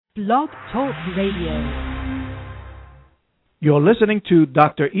Blog Talk Radio. You're listening to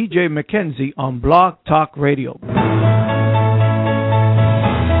Dr. E.J. McKenzie on Blog Talk Radio.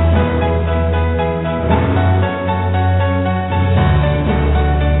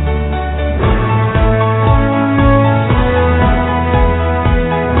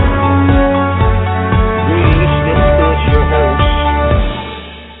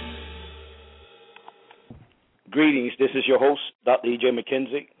 Greetings, this is your host, Dr. E.J.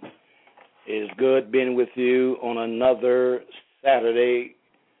 McKenzie. It's good being with you on another Saturday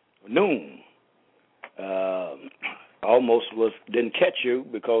noon. Almost didn't catch you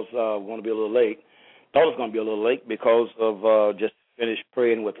because I want to be a little late. Thought it was going to be a little late because of just finished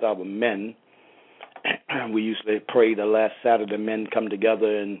praying with our men. We usually pray the last Saturday. Men come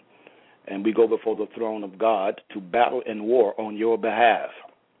together and we go before the throne of God to battle and war on your behalf.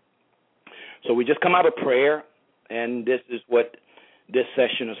 So we just come out of prayer, and this is what this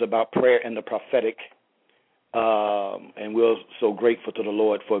session is about, prayer and the prophetic. And we're so grateful to the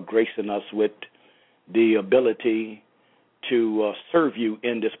Lord for gracing us with the ability to serve you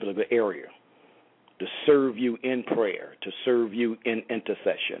in this particular area, to serve you in prayer, to serve you in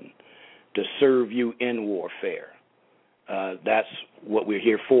intercession, to serve you in warfare. That's what we're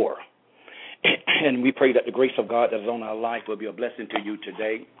here for. And we pray that the grace of God that is on our life will be a blessing to you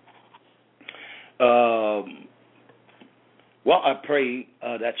today. Well, I pray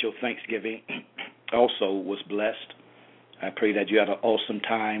that your Thanksgiving also was blessed. I pray that you had an awesome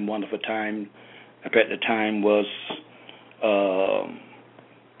time, wonderful time. I pray the time was a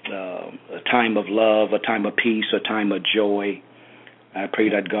time of love, a time of peace, a time of joy. I pray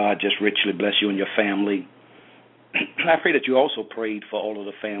that God just richly bless you and your family. I pray that you also prayed for all of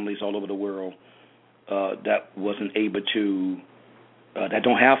the families all over the world that wasn't able to, that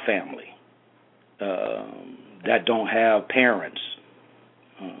don't have family. That don't have parents.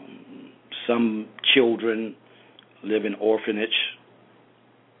 Some children live in orphanage.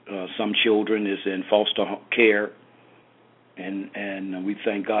 Some children is in foster care. And we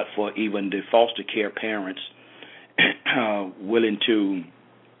thank God for even the foster care parents willing to,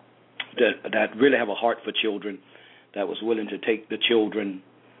 that really have a heart for children, that was willing to take the children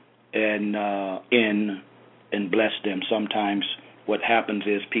and bless them. Sometimes what happens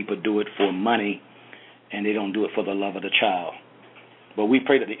is people do it for money, and they don't do it for the love of the child. But we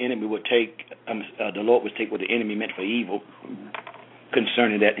pray that the enemy would the Lord would take what the enemy meant for evil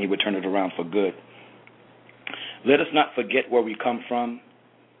concerning that, and he would turn it around for good. Let us not forget where we come from.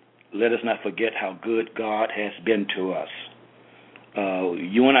 Let us not forget how good God has been to us.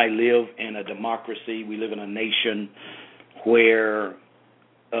 You and I live in a democracy. We live in a nation where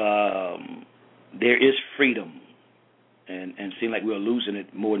there is freedom, and it seems like we're losing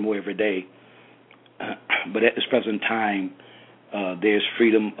it more and more every day. But at this present time, there's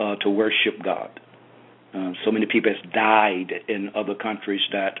freedom to worship God. So many people have died in other countries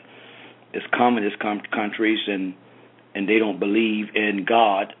that is communist countries, and they don't believe in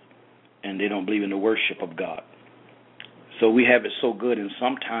God, and they don't believe in the worship of God. So we have it so good, and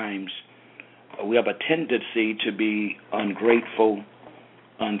sometimes we have a tendency to be ungrateful,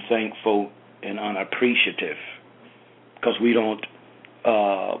 unthankful, and unappreciative because we don't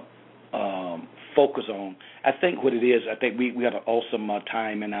focus on. I think what it is, I think we had an awesome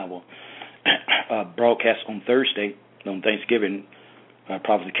time in our broadcast on Thursday, on Thanksgiving.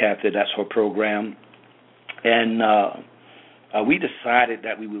 Prophet Kathy, that's her program. And we decided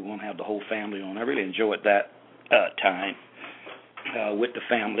that we would want to have the whole family on. I really enjoyed that time with the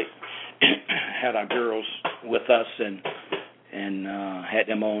family. Had our girls with us and had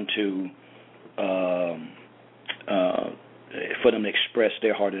them on to for them to express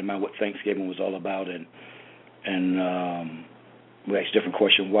their heart and mind what Thanksgiving was all about, and we asked different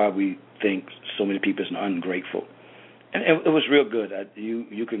questions why we think so many people are ungrateful, and it was real good.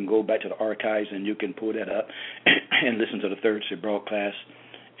 You can go back to the archives and you can pull that up and listen to the Thursday broadcast.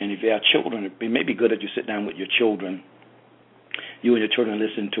 And if you have children, it may be good that you sit down with your children, you and your children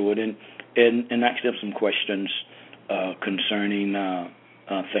listen to it and ask them some questions concerning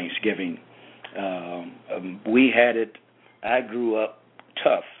Thanksgiving. We had it. I grew up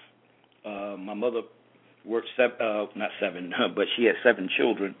tough. My mother worked not seven, but she had 7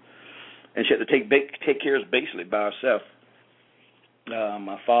 children, and she had to take care of us basically by herself.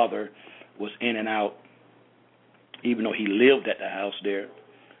 My father was in and out, even though he lived at the house there.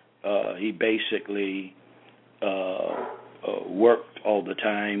 He basically worked all the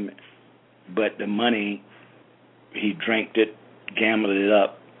time, but the money, he drank it, gambled it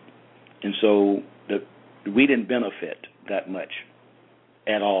up, and so we didn't benefit that much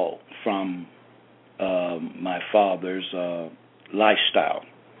at all from my father's lifestyle.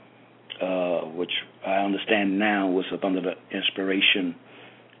 which I understand now was under the inspiration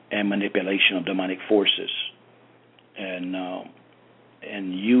and manipulation of demonic forces.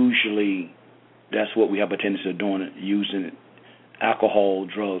 And usually that's what we have a tendency of doing, using alcohol,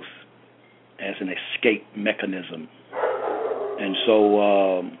 drugs as an escape mechanism. And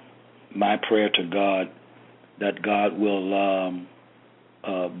so my prayer to God, that God will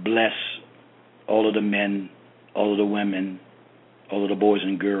bless all of the men, all of the women, all of the boys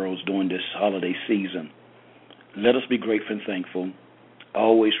and girls during this holiday season. Let us be grateful and thankful.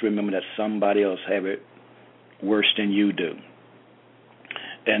 Always remember that somebody else have it worse than you do.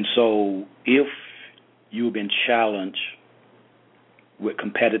 And so if you've been challenged with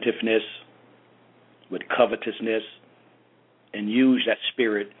competitiveness, with covetousness, and use that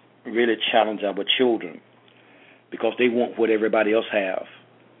spirit, really challenge our children because they want what everybody else have.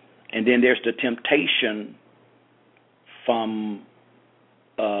 And then there's the temptation from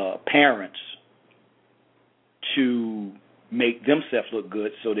parents to make themselves look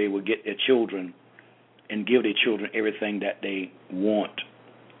good so they will get their children and give their children everything that they want.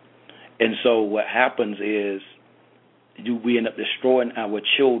 And so what happens is we end up destroying our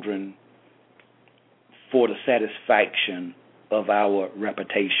children for the satisfaction of our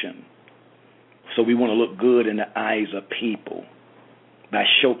reputation. So we want to look good in the eyes of people by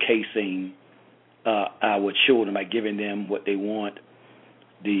showcasing our children, by giving them what they want,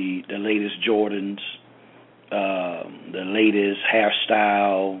 the latest Jordans, the latest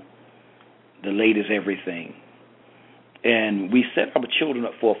hairstyle, the latest everything. And we set our children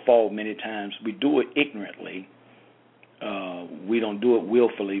up for a fall many times. We do it ignorantly. We don't do it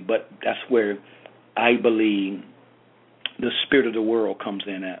willfully, but that's where I believe the spirit of the world comes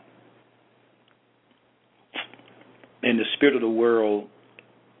in at. And the spirit of the world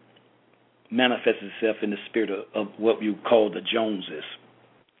manifests itself in the spirit of what you call the Joneses.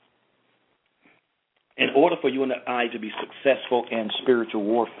 In order for you and I to be successful in spiritual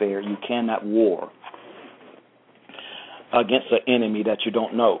warfare, you cannot war against an enemy that you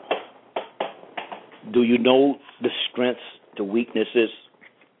don't know. Do you know the strengths, the weaknesses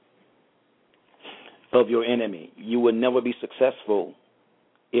of your enemy? You will never be successful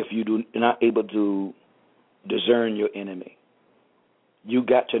if you do not able to discern your enemy. You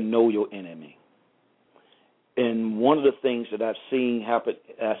got to know your enemy. And one of the things that I've seen happen,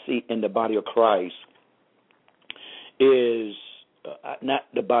 I see in the body of Christ, is not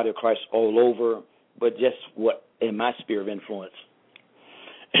the body of Christ all over, but just what in my sphere of influence,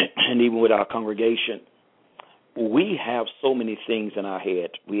 and even with our congregation, we have so many things in our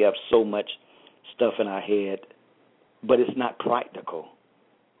head. We have so much stuff in our head, but it's not practical.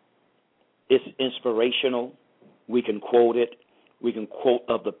 It's inspirational. We can quote it. We can quote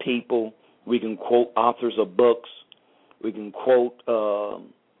other people. We can quote authors of books. We can quote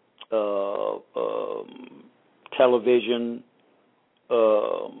television.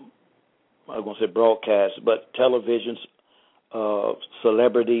 I was going to say broadcast, but televisions,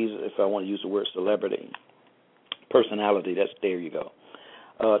 celebrities, if I want to use the word celebrity, personality, there you go.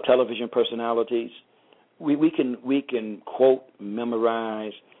 Television personalities. We can quote,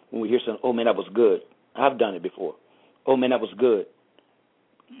 memorize when we hear something, oh man, that was good. I've done it before. Oh man, that was good.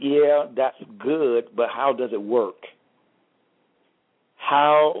 Yeah, that's good, but how does it work?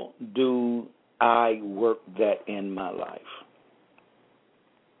 How do I work that in my life?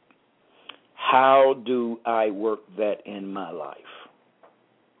 How do I work that in my life?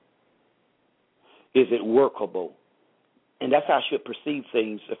 Is it workable? And that's how I should perceive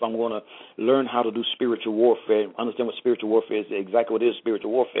things if I'm going to learn how to do spiritual warfare, understand what spiritual warfare is, exactly what is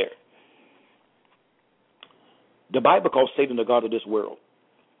spiritual warfare. The Bible calls Satan the god of this world.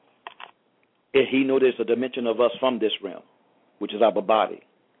 And he knows there's a dimension of us from this realm, which is our body.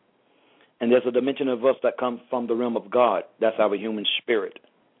 And there's a dimension of us that comes from the realm of God. That's our human spirit.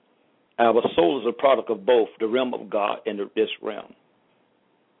 Our soul is a product of both the realm of God and this realm.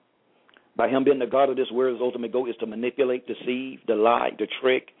 By him being the God of this world, his ultimate goal is to manipulate, deceive, to lie, to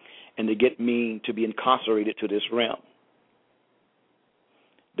trick, and to get me to be incarcerated to this realm.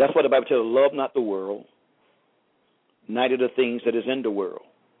 That's why the Bible tells us, love not the world, neither the things that is in the world.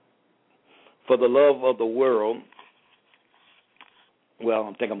 For the love of the world, well,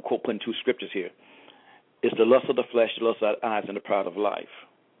 I think I'm putting two scriptures here. It's the lust of the flesh, the lust of the eyes, and the pride of life.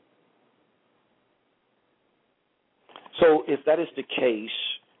 So if that is the case,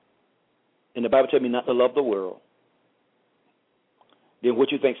 and the Bible tells me not to love the world, then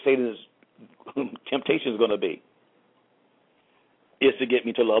what you think Satan's temptation is going to be is to get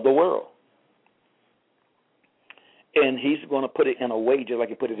me to love the world. And he's going to put it in a way just like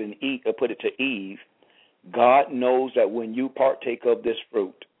he put it to Eve. God knows that when you partake of this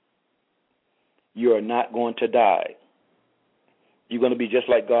fruit, you are not going to die. You're going to be just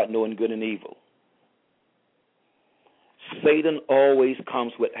like God, knowing good and evil. Satan always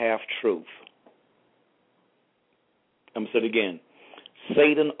comes with half-truth. I'm going to say it again.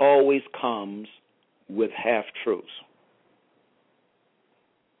 Satan always comes with half-truths.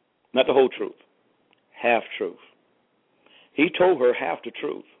 Not the whole truth. Half-truth. He told her half the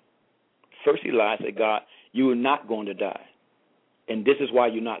truth. First he lied, said, God, you are not going to die. And this is why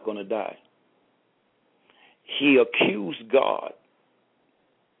you're not going to die. He accused God.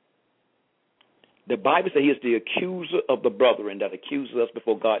 The Bible says he is the accuser of the brethren that accuses us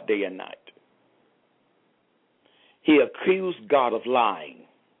before God day and night. He accused God of lying.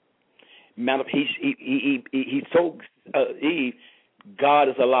 He told Eve, God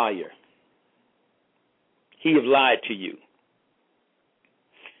is a liar. He has lied to you.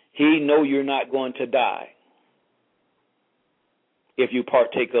 He know you're not going to die if you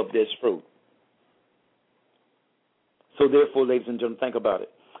partake of this fruit. So therefore, ladies and gentlemen, think about it.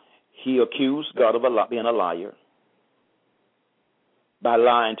 He accused God of being a liar by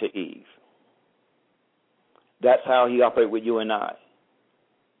lying to Eve. That's how he operates with you and I.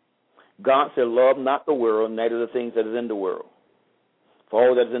 God said, love not the world, neither the things that is in the world. For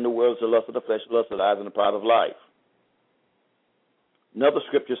all that is in the world is the lust of the flesh, the lust of the eyes, and the pride of life. Another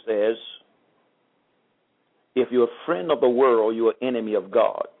scripture says, if you're a friend of the world, you're an enemy of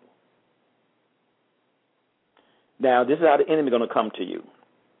God. Now, this is how the enemy is going to come to you.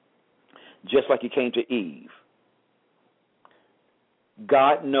 Just like he came to Eve.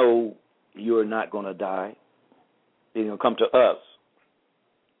 God knows you're not going to die. He's going to come to us.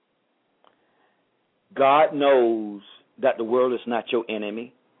 God knows that the world is not your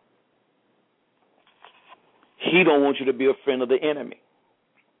enemy. He don't want you to be a friend of the enemy.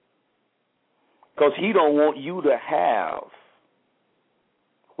 Because he don't want you to have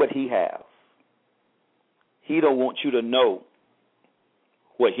what he has. He don't want you to know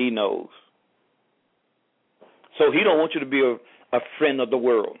what he knows. So he don't want you to be a friend of the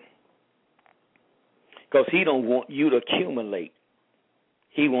world. Because he don't want you to accumulate.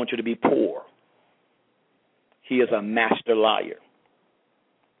 He wants you to be poor. He is a master liar.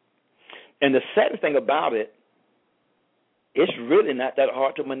 And the sad thing about it, it's really not that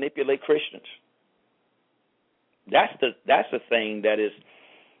hard to manipulate Christians. That's the thing that is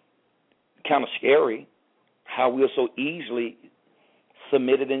kind of scary, how we're so easily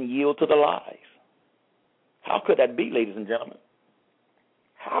submitted and yield to the lies. How could that be, ladies and gentlemen?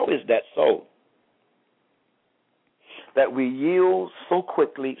 How is that so? That we yield so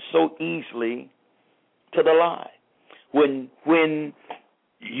quickly, so easily to the lie. When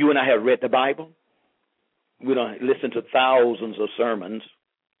you and I have read the Bible, we don't listen to thousands of sermons,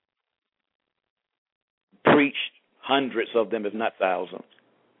 preached hundreds of them, if not thousands.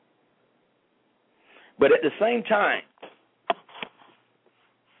 But at the same time,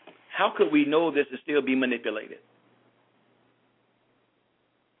 how could we know this and still be manipulated?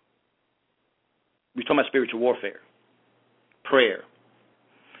 We're talking about spiritual warfare, prayer.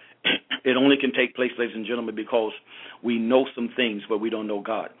 It only can take place, ladies and gentlemen, because we know some things, but we don't know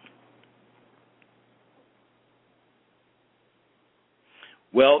God.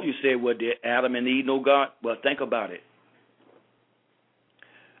 Well, you say, well, did Adam and Eve know God? Well, think about it.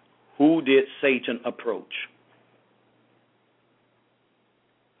 Who did Satan approach?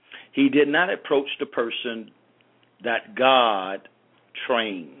 He did not approach the person that God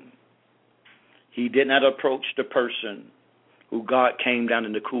trained. He did not approach the person who God came down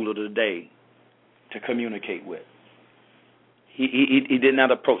in the cool of the day to communicate with. He did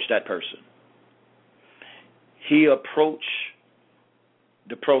not approach that person. He approached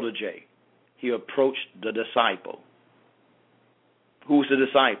the protege. He approached the disciple. Who's the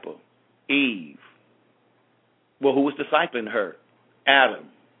disciple? Eve. Well, who was discipling her? Adam.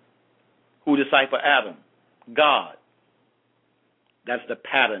 Who discipled Adam? God. That's the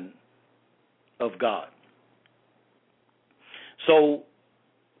pattern of God. So,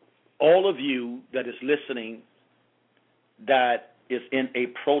 all of you that is listening that is in a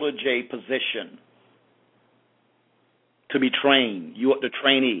protege position to be trained, you are the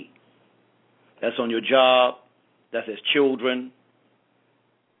trainee. That's on your job, that's as children,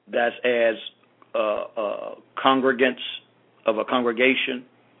 that's as congregants of a congregation.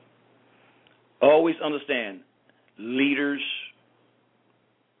 Always understand, leaders,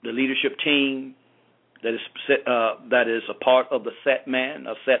 the leadership team that is a part of the set man,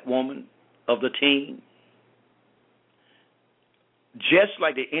 a set woman of the team. Just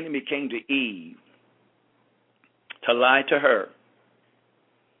like the enemy came to Eve to lie to her.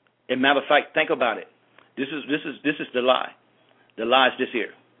 As a matter of fact, think about it. This is the lie. The lie is this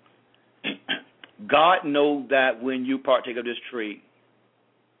here. God knows that when you partake of this tree,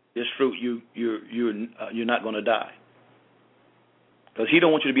 this fruit, you're not going to die, because He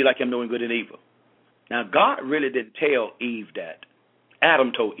don't want you to be like Him, knowing good and evil. Now, God really didn't tell Eve that.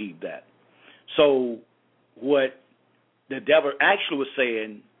 Adam told Eve that. So what the devil actually was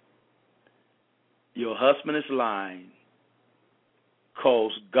saying, your husband is lying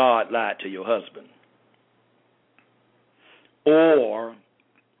because God lied to your husband. Or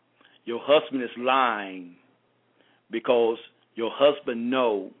your husband is lying because your husband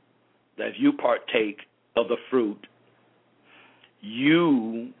knows that if you partake of the fruit,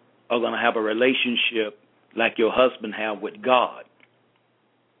 you are going to have a relationship like your husband have with God.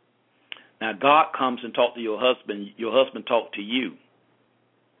 Now, God comes and talks to your husband talks to you.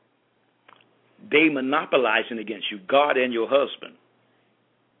 They monopolizing against you, God and your husband.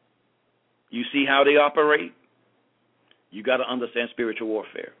 You see how they operate? You got to understand spiritual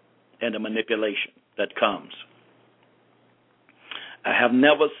warfare and the manipulation that comes. I have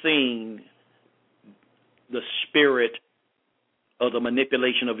never seen the spirit of the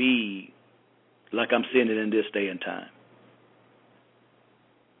manipulation of Eve like I'm seeing it in this day and time.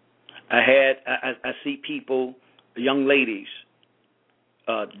 I see people, young ladies,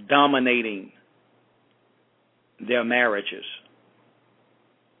 dominating their marriages.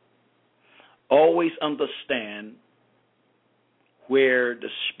 Always understand where the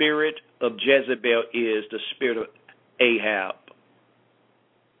spirit of Jezebel is, the spirit of Ahab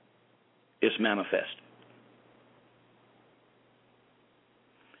is manifested.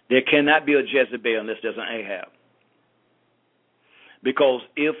 There cannot be a Jezebel unless there's an Ahab. Because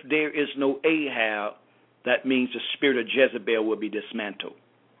if there is no Ahab, that means the spirit of Jezebel will be dismantled.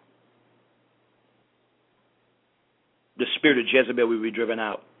 The spirit of Jezebel will be driven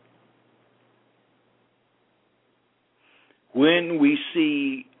out. When we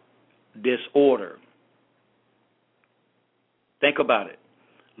see disorder, think about it.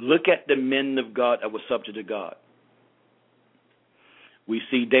 Look at the men of God that were subject to God. We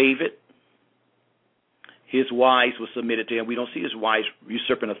see David. His wives were submitted to him. We don't see his wives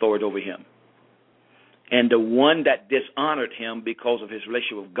usurping authority over him. And the one that dishonored him because of his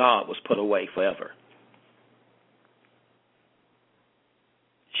relationship with God was put away forever.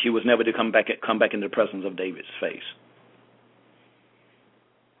 She was never to come back into the presence of David's face.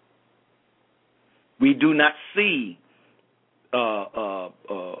 We do not see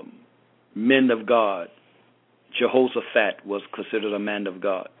men of God. Jehoshaphat was considered a man of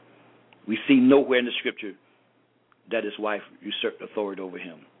God. We see nowhere in the scripture that his wife usurped authority over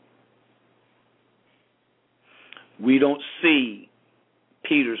him. We don't see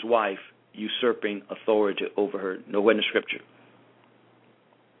Peter's wife usurping authority over her, nowhere in the scripture.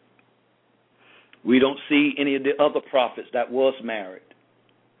 We don't see any of the other prophets that was married,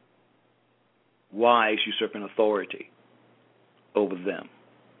 wives usurping authority over them.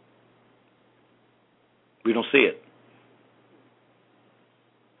 We don't see it.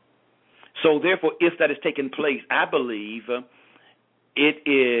 So therefore, if that is taking place, I believe it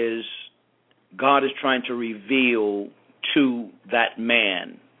is God is trying to reveal to that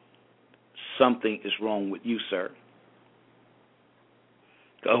man something is wrong with you, sir.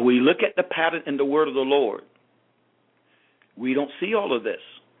 We look at the pattern in the word of the Lord. We don't see all of this.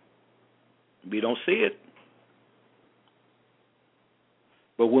 We don't see it.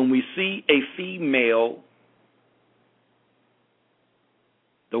 But when we see a female,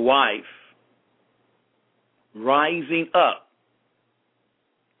 the wife, rising up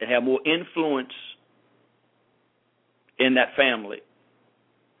and have more influence in that family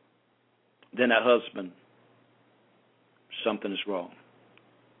than that husband, something is wrong.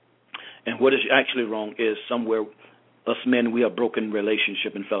 And what is actually wrong is somewhere us men, we have broken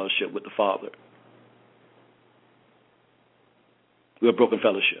relationship and fellowship with the Father. We have broken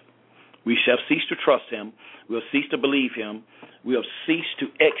fellowship. We shall cease to trust Him. We will cease to believe Him. We will cease to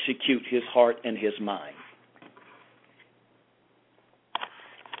execute His heart and His mind.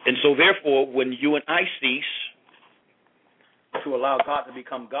 And so therefore, when you and I cease to allow God to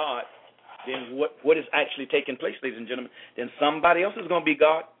become God, then what is actually taking place, ladies and gentlemen? Then somebody else is going to be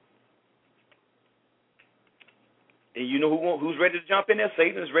God. And you know who's ready to jump in there?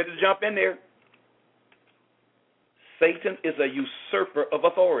 Satan is ready to jump in there. Satan is a usurper of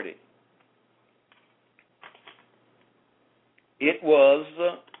authority. It was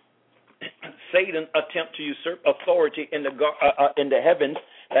Satan's attempt to usurp authority in the heavens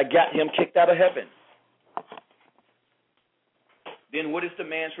that got him kicked out of heaven. Then what is the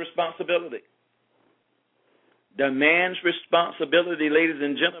man's responsibility? The man's responsibility, ladies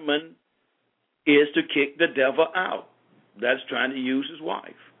and gentlemen, is to kick the devil out. That's trying to use his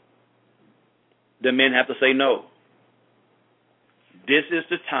wife. the men have to say no. This is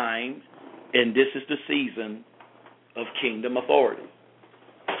the time and this is the season of kingdom authority.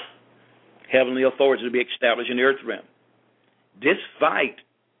 Heavenly authority to be established in the earth realm. This fight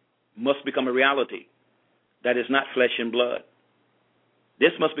must become a reality. That is not flesh and blood.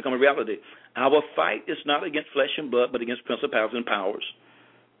 This must become a reality. Our fight is not against flesh and blood, but against principalities and powers,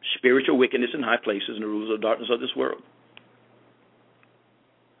 spiritual wickedness in high places, and the rulers of darkness of this world.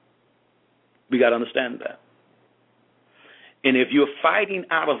 We got to understand that. And if you're fighting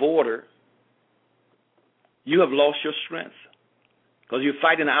out of order, you have lost your strength. Because you're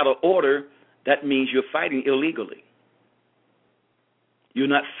fighting out of order, that means you're fighting illegally. You're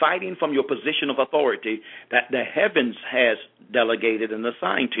not fighting from your position of authority that the heavens has delegated and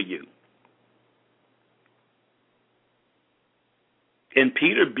assigned to you. And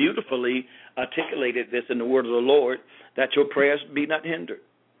Peter beautifully articulated this in the word of the Lord, that your prayers be not hindered.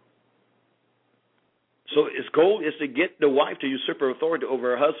 So his goal is to get the wife to usurp her authority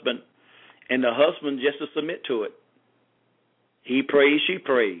over her husband, and the husband just to submit to it. He prays, she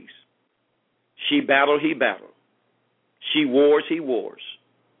prays. She battles, he battles. She wars, he wars.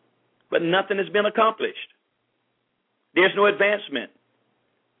 But nothing has been accomplished. There's no advancement.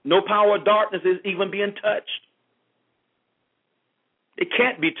 No power of darkness is even being touched. It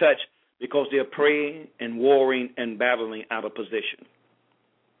can't be touched because they're praying and warring and battling out of position.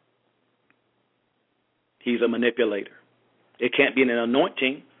 He's a manipulator. It can't be an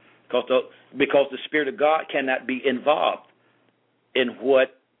anointing because the Spirit of God cannot be involved in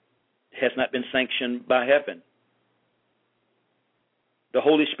what has not been sanctioned by heaven. The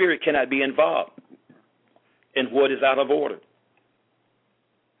Holy Spirit cannot be involved in what is out of order.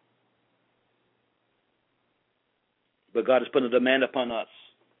 But God has put a demand upon us.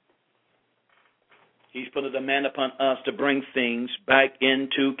 He's put a demand upon us to bring things back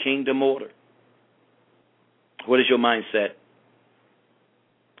into kingdom order. What is your mindset,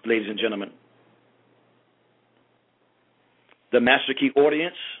 ladies and gentlemen? The Master Key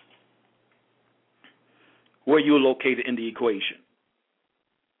audience, where you located in the equation?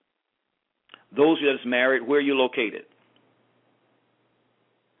 Those that is married, where are you located?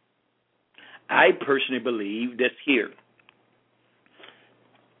 I personally believe that's here.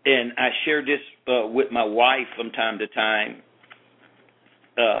 And I share this with my wife from time to time.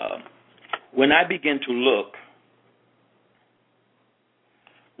 When I begin to look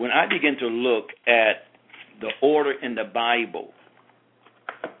at the order in the Bible,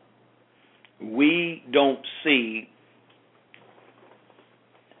 we don't see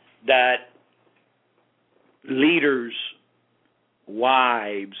that leaders'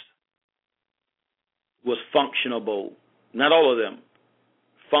 wives was functionable, not all of them,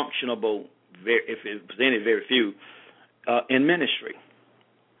 functionable, if it was any, very few, in ministry.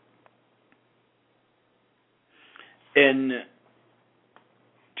 And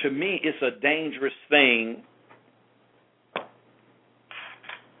to me, it's a dangerous thing,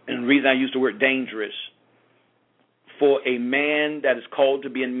 and the reason I use the word dangerous, for a man that is called to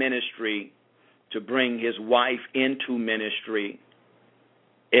be in ministry to bring his wife into ministry,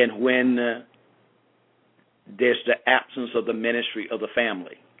 and when there's the absence of the ministry of the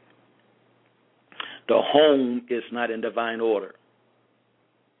family, the home is not in divine order.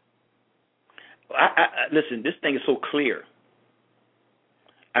 Listen, this thing is so clear.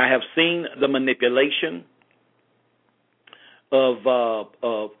 I have seen the manipulation of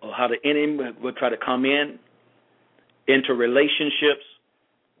how the enemy would try to come into relationships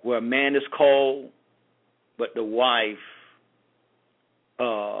where a man is called, but the wife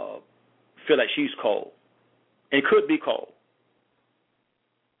feel like she's called and could be called.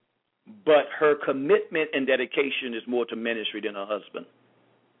 But her commitment and dedication is more to ministry than her husband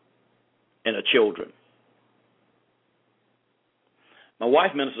and her children. My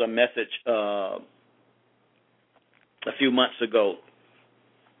wife ministered a message a few months ago.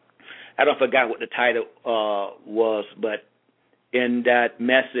 I don't forget what the title was, but in that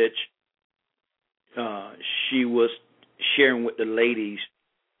message, she was sharing with the ladies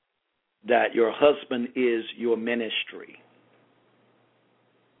that your husband is your ministry.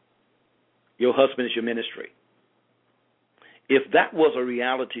 Your husband is your ministry. If that was a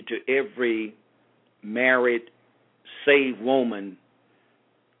reality to every married, saved woman,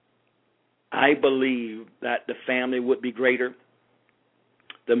 I believe that the family would be greater,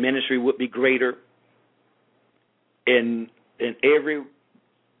 the ministry would be greater, in every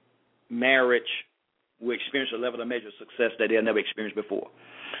marriage will experience a level of measure of success that they have never experienced before.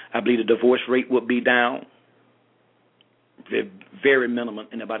 I believe the divorce rate would be down, very minimum.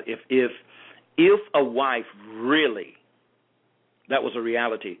 And about if a wife really, that was a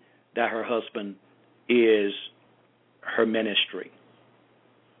reality, that her husband is her ministry,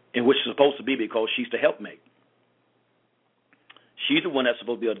 and which is supposed to be because she's the helpmate. She's the one that's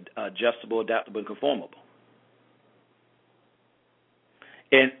supposed to be adjustable, adaptable, and conformable.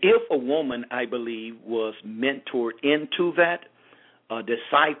 And if a woman, I believe, was mentored into that,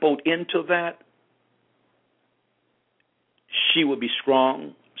 discipled into that, she would be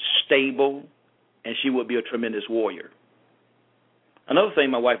strong, stable, and she would be a tremendous warrior. Another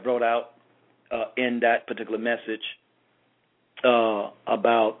thing my wife brought out in that particular message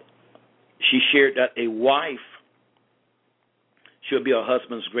about, she shared that a wife should be her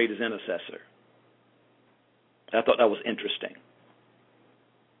husband's greatest intercessor. I thought that was interesting.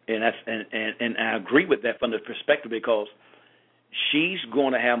 And I agree with that from the perspective because she's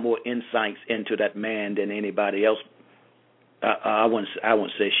going to have more insights into that man than anybody else. I wouldn't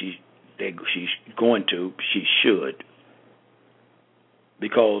say she's going to. She should,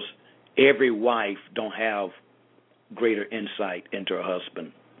 because every wife don't have greater insight into her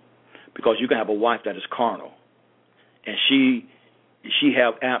husband. Because you can have a wife that is carnal, and she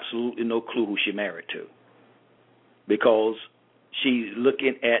have absolutely no clue who she married to, because she's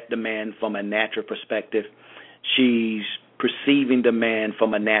looking at the man from a natural perspective. She's perceiving the man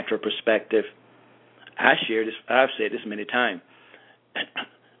from a natural perspective. I've said this many times.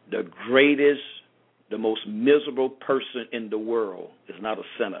 The greatest, the most miserable person in the world is not a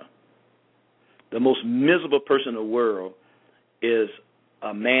sinner. The most miserable person in the world is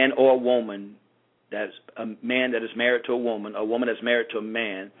a man or a woman that's a man that is married to a woman that's married to a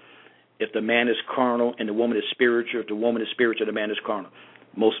man. If the man is carnal and the woman is spiritual, if the woman is spiritual, the man is carnal.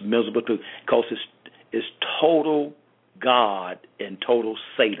 Most miserable too, because it's total God and total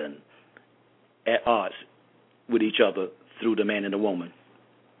Satan at odds with each other through the man and the woman.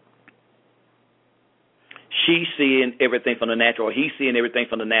 She's seeing everything from the natural, or he's seeing everything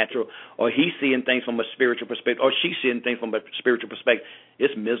from the natural, or he's seeing things from a spiritual perspective, or she's seeing things from a spiritual perspective.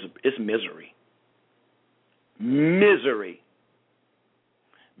 It's misery. Misery.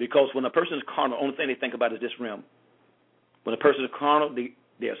 Because when a person is carnal, the only thing they think about is this realm. When a person is carnal,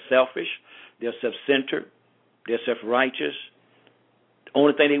 they're selfish, they're self-centered, they're self-righteous. The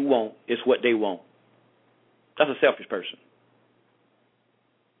only thing they want is what they want. That's a selfish person.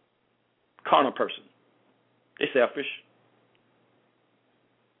 Carnal person. They're selfish.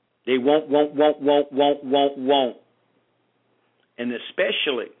 They want. And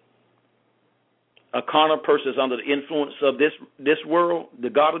especially a carnal person is under the influence of this world, the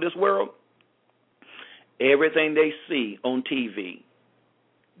God of this world. Everything they see on TV,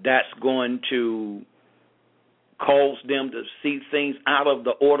 that's going to cause them to see things out of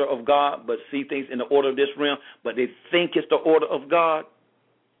the order of God, but see things in the order of this realm, but they think it's the order of God.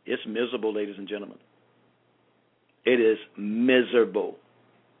 It's miserable, ladies and gentlemen. It is miserable.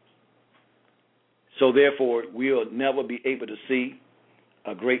 So therefore, we'll never be able to see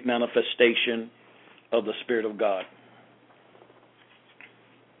a great manifestation of the Spirit of God.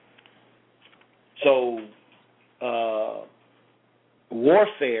 So,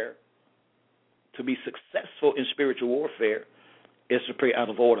 warfare, to be successful in spiritual warfare, is to pray out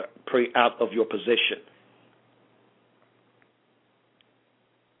of order, pray out of your position.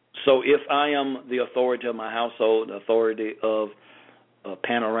 So if I am the authority of my household, the authority of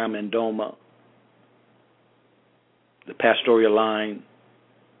Panorama and Doma, the pastoral line,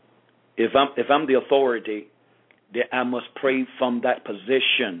 if I'm the authority, then I must pray from that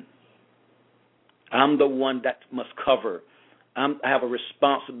position. I'm the one that must cover. I have a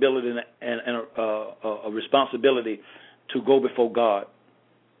responsibility and a responsibility to go before God,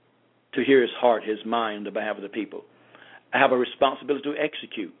 to hear His heart, His mind on the behalf of the people. I have a responsibility to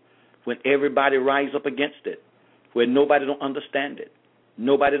execute when everybody rise up against it, when nobody don't understand it,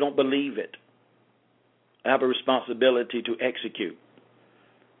 nobody don't believe it. I have a responsibility to execute.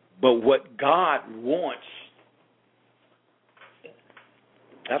 But what God wants,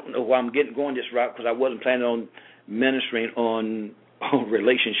 I don't know why I'm going this route, because I wasn't planning on ministering on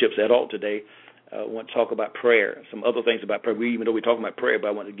relationships at all today. I want to talk about prayer, some other things about prayer. Even though we're talking about prayer, but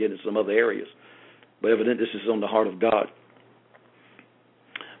I want to get into some other areas. But evidently this is on the heart of God.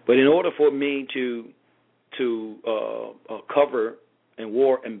 But in order for me to cover and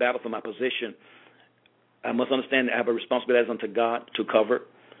war and battle for my position, I must understand that I have a responsibility as unto God to cover,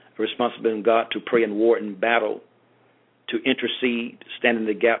 a responsibility in God to pray and war and battle, to intercede, stand in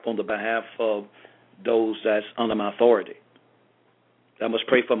the gap on the behalf of those that's under my authority. I must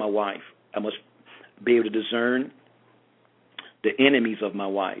pray for my wife. I must be able to discern the enemies of my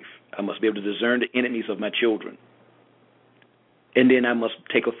wife. I must be able to discern the enemies of my children. And then I must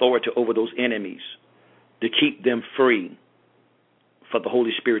take authority over those enemies to keep them free for the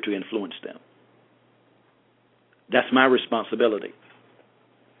Holy Spirit to influence them. That's my responsibility.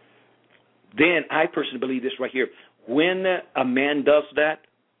 Then I personally believe this right here. When a man does that,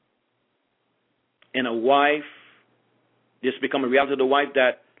 and a wife, this become a reality of the wife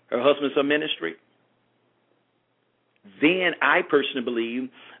that her husband's a ministry, then I personally believe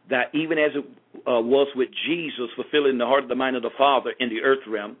that even as it was with Jesus fulfilling the heart of the mind of the Father in the earth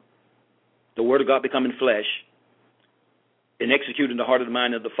realm, the Word of God becoming flesh, and executing the heart of the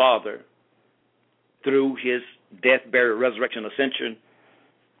mind of the Father through his death, burial, resurrection, ascension,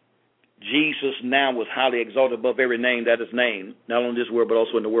 Jesus now was highly exalted above every name that is named, not only in this world but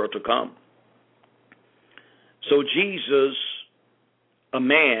also in the world to come. So Jesus, a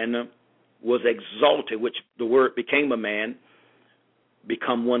man, was exalted, which the Word became a man,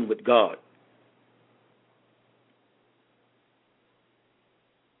 become one with God.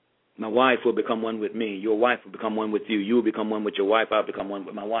 My wife will become one with me. Your wife will become one with you. You will become one with your wife. I'll become one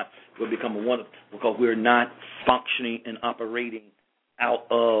with my wife. We'll become one because we're not functioning and operating out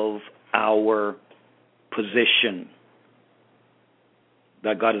of our position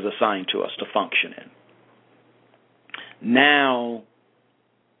that God has assigned to us to function in. Now,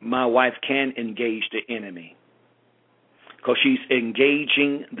 my wife can engage the enemy because she's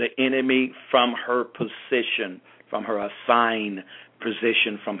engaging the enemy from her position, from her assigned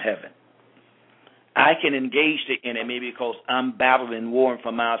position from heaven. I can engage the enemy because I'm battling war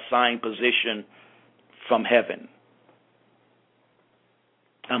from my assigned position from heaven.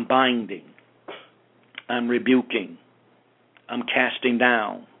 I'm binding. I'm rebuking. I'm casting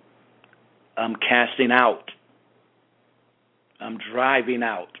down. I'm casting out. I'm driving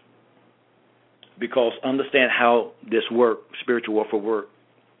out. Because understand how this works, spiritual warfare works.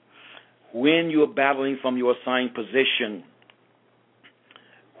 When you're battling from your assigned position,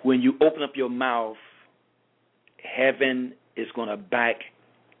 when you open up your mouth, heaven is going to back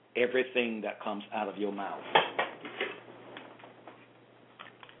everything that comes out of your mouth.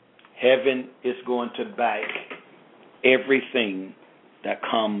 Heaven is going to back everything that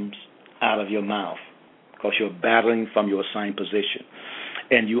comes out of your mouth because you're battling from your assigned position.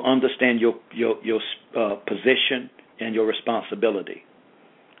 And you understand your position and your responsibility.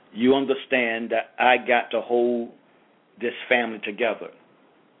 You understand that I got to hold this family together.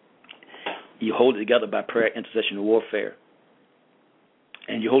 You hold it together by prayer, intercession, and warfare.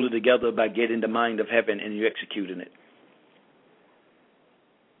 And you hold it together by getting the mind of heaven and you executing it.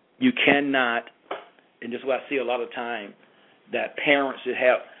 You cannot, and this is what I see a lot of time, that parents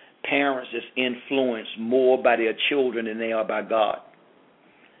is influenced more by their children than they are by God.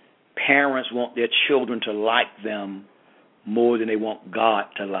 Parents want their children to like them more than they want God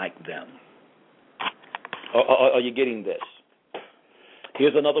to like them. Are you getting this?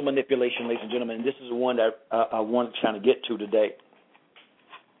 Here's another manipulation, ladies and gentlemen, and this is the one that I want to try to get to today.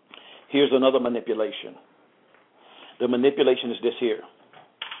 Here's another manipulation. The manipulation is this here.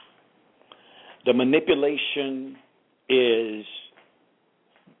 The manipulation is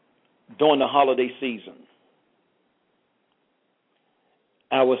during the holiday season.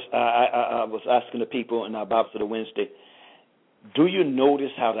 I was asking the people in our Bible study Wednesday, do you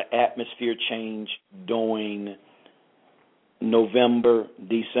notice how the atmosphere changed during November,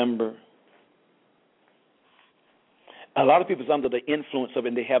 December? A lot of people are under the influence of it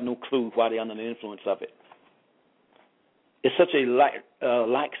and they have no clue why they're under the influence of it. It's such a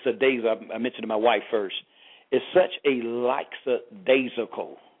lackadaisical. I mentioned to my wife first. It's such a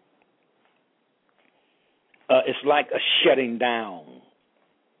lackadaisical. It's like a shutting down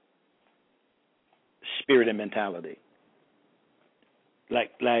spirit and mentality.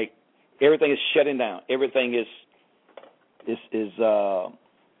 Like everything is shutting down. Everything is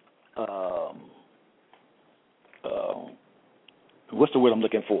what's the word I'm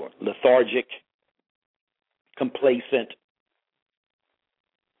looking for? Lethargic, complacent.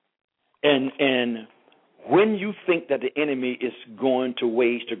 And when you think that the enemy is going to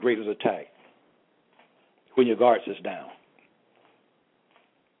wage the greatest attack, when your guards is down.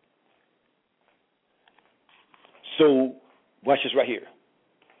 So watch this right here.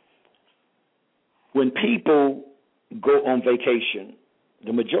 When people go on vacation,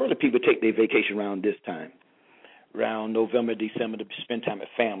 the majority of people take their vacation around this time, around November, December, to spend time with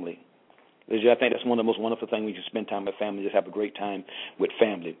family. I think that's one of the most wonderful things. We can spend time with family, just have a great time with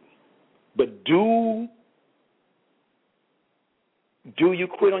family. But do you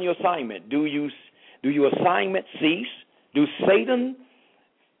quit on your assignment? Do your assignment cease? Do Satan,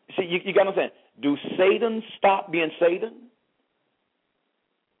 see, you got to understand, do Satan stop being Satan?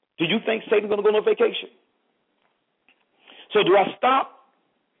 Do you think Satan's going to go on vacation? So do I stop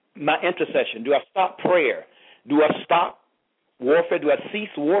my intercession? Do I stop prayer? Do I stop warfare? Do I cease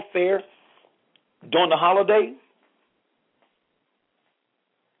warfare during the holiday?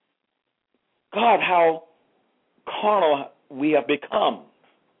 God, how carnal we have become.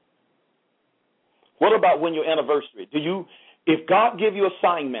 What about when your anniversary? If God give you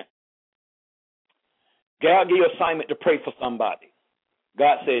assignment, God give you assignment to pray for somebody.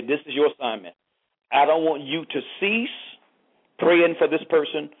 God said, this is your assignment. I don't want you to cease praying for this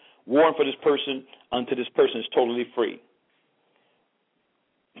person, warring for this person, until this person is totally free.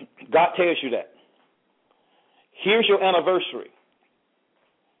 God tells you that. Here's your anniversary.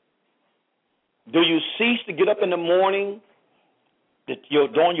 Do you cease to get up in the morning,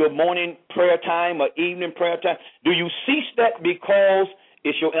 during your morning prayer time or evening prayer time? Do you cease that because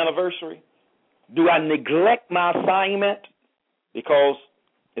it's your anniversary? Do I neglect my assignment because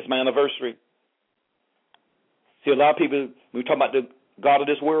it's my anniversary? See, a lot of people, when we talk about the God of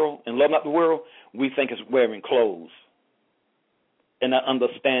this world and love not the world, we think it's wearing clothes and not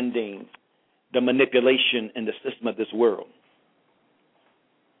understanding the manipulation and the system of this world.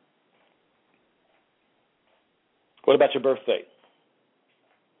 What about your birthday?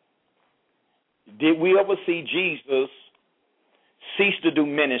 Did we ever see Jesus cease to do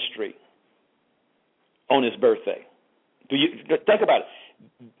ministry on his birthday? Think about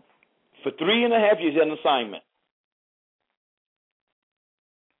it. For 3.5 years, he had an assignment.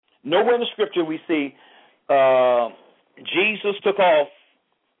 Nowhere in the scripture we see Jesus took off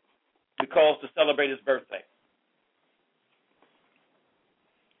because to celebrate his birthday.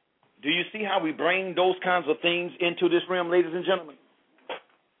 Do you see how we bring those kinds of things into this realm, ladies and gentlemen?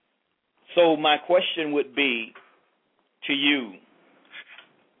 So my question would be to you,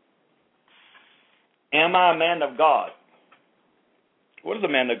 am I a man of God? What is a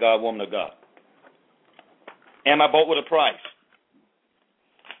man of God, woman of God? Am I bought with a price?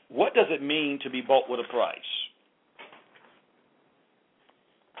 What does it mean to be bought with a price?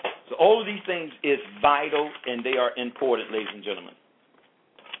 So all of these things is vital and they are important, ladies and gentlemen.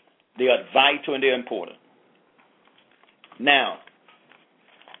 They are vital and they're important. Now,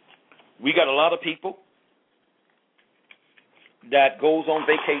 we got a lot of people that goes on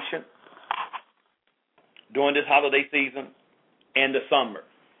vacation during this holiday season and the summer.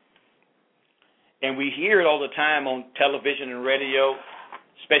 And we hear it all the time on television and radio,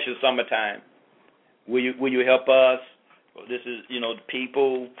 especially summertime. Will you help us? This is, the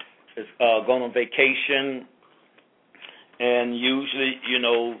people is going on vacation, and usually,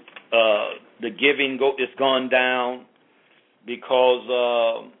 the giving is gone down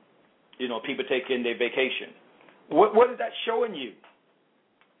because, people taking their vacation. What is that showing you?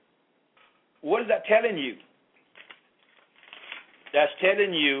 What is that telling you? That's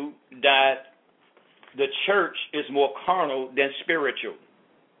telling you that the church is more carnal than spiritual.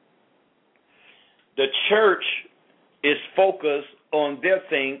 The church is focused on their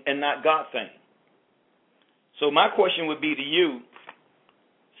thing and not God's thing. So my question would be to you,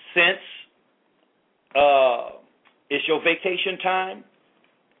 since it's your vacation time,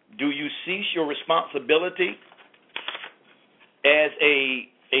 do you cease your responsibility as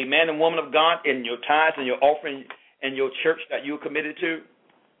a man and woman of God in your tithes and your offering and your church that you're committed to?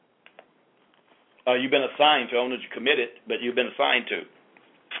 You've been assigned to. I don't know that you're committed, but you've been assigned to.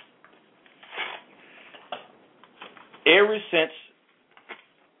 Ever since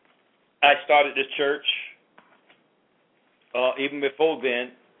I started this church, even before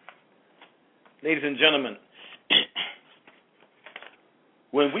then, ladies and gentlemen,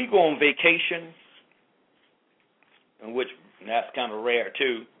 when we go on vacation, and which that's kind of rare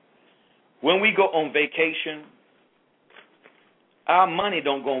too, when we go on vacation, our money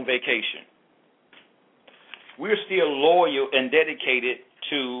don't go on vacation. We're still loyal and dedicated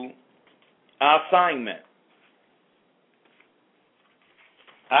to our assignment.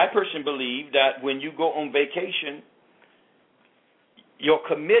 I personally believe that when you go on vacation, your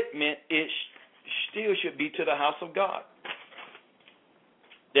commitment still should be to the house of God.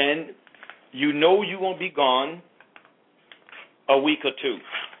 Then you know you're going to be gone a week or two.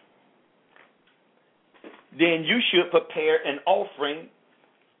 Then you should prepare an offering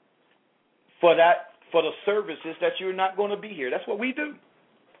for the services that you're not going to be here. That's what we do.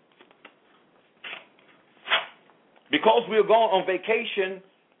 Because we're going on vacation,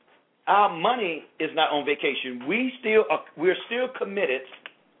 our money is not on vacation. We're still committed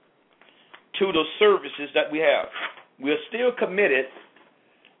to the services that we have. We're still committed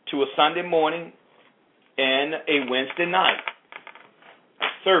to a Sunday morning and a Wednesday night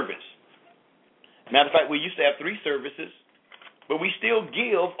service. Matter of fact, we used to have 3 services, but we still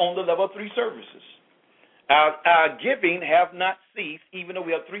give on the level of 3 services. Our giving have not ceased, even though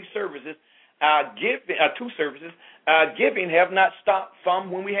we have 3 services. Our 2 services. Our giving have not stopped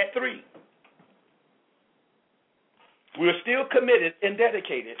from when we had 3. We're still committed and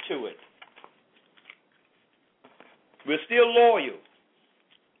dedicated to it. We're still loyal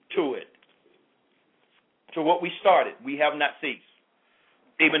to it, to what we started. We have not ceased.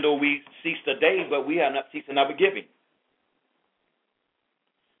 Even though we ceased today, but we have not ceased in our giving.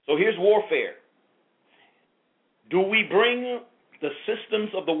 So here's warfare. Do we bring the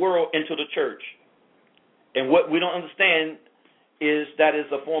systems of the world into the church? And what we don't understand is that is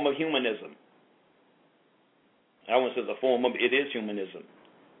a form of humanism. I won't say it's a form of, it is humanism.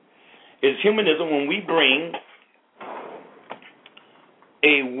 It's humanism when we bring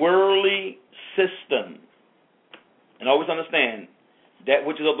a worldly system. And always understand, that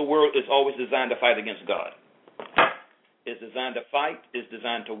which is of the world is always designed to fight against God. It's designed to fight, it's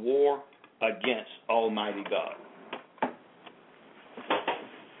designed to war against Almighty God.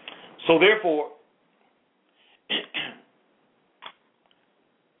 So therefore,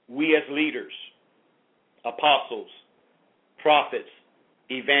 we as leaders, apostles, prophets,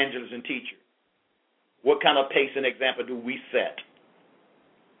 evangelists, and teachers, what kind of pace and example do we set?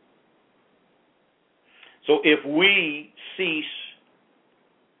 So if we cease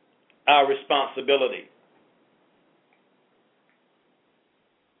our responsibility,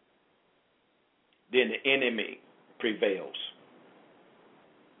 then the enemy prevails.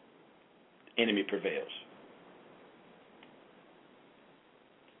 The enemy prevails.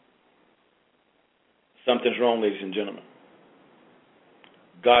 Something's wrong, ladies and gentlemen.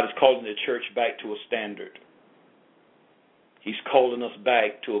 God is calling the church back to a standard. He's calling us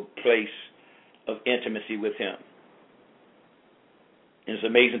back to a place of intimacy with Him. And it's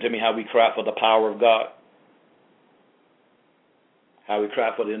amazing to me how we cry for the power of God, how we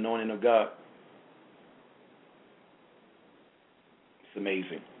cry for the anointing of God. It's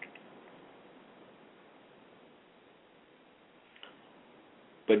amazing.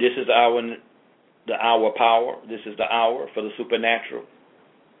 But this is the hour power. This is the hour for the supernatural.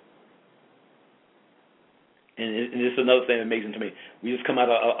 And this is another thing amazing to me. We just come out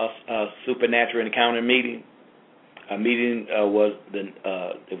of a supernatural encounter meeting. A meeting was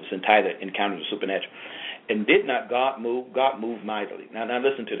entitled "Encounter the Supernatural." And did not God move? God moved mightily. Now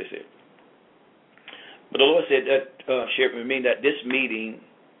listen to this here. But the Lord said that shared with me that this meeting,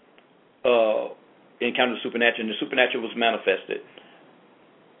 Encounter the Supernatural, and the supernatural was manifested,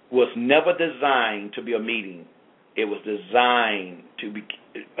 was never designed to be a meeting. It was designed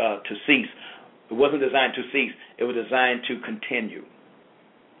to cease. It wasn't designed to cease. It was designed to continue.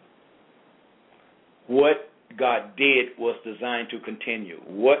 What God did was designed to continue.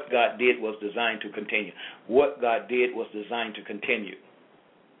 What God did was designed to continue. What God did was designed to continue.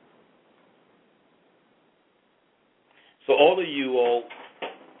 So all of you all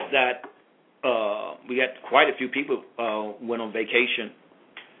that we had quite a few people went on vacation,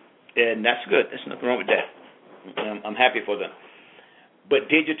 and that's good. There's nothing wrong with that. I'm happy for them. But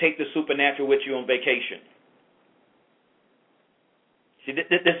did you take the supernatural with you on vacation? See,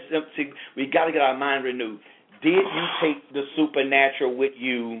 we got to get our mind renewed. Did you take the supernatural with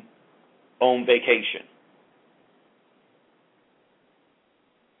you on vacation?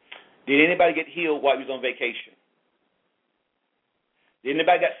 Did anybody get healed while you was on vacation? Did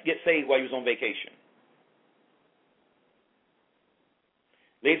anybody get saved while you was on vacation?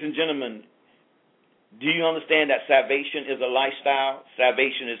 Ladies and gentlemen, do you understand that salvation is a lifestyle?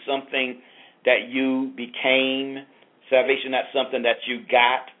 Salvation is something that you became. Salvation is not something that you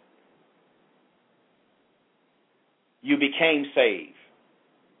got. You became saved.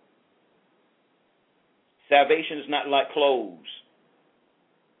 Salvation is not like clothes.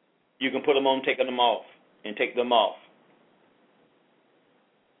 You can put them on, take them off, and take them off.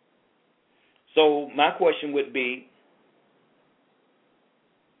 So my question would be,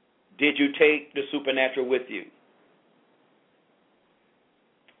 did you take the supernatural with you?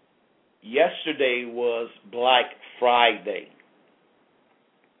 Yesterday was Black Friday,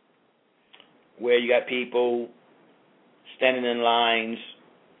 where you got people standing in lines.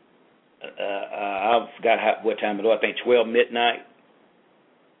 I forgot what time it was. I think 12 midnight.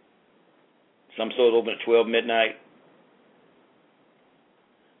 Some stores open at 12 midnight.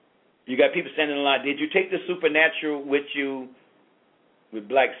 You got people standing in line. Did you take the supernatural with you with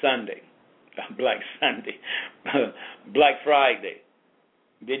Black Sunday? Black Friday.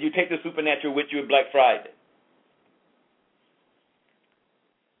 Did you take the supernatural with you with Black Friday?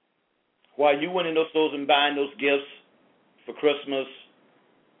 While you went in those stores and buying those gifts for Christmas,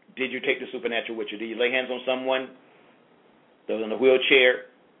 did you take the supernatural with you? Did you lay hands on someone that was in a wheelchair?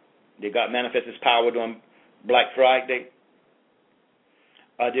 Did God manifest His power during Black Friday?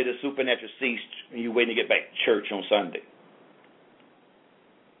 Or did the supernatural cease and you waiting to get back to church on Sunday?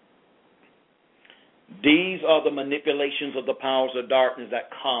 These are the manipulations of the powers of darkness that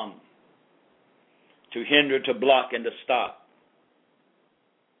come to hinder, to block, and to stop.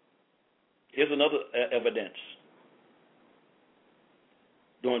 Here's another evidence.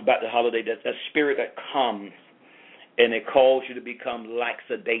 During back the holiday, that spirit that comes and it calls you to become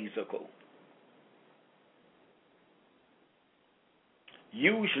lackadaisical.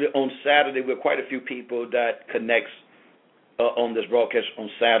 Usually on Saturday, we're quite a few people that connects on this broadcast on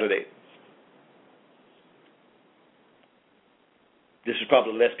Saturday. This is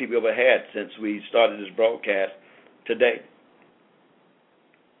probably the less people we've ever had since we started this broadcast today,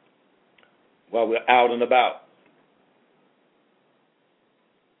 while we're out and about.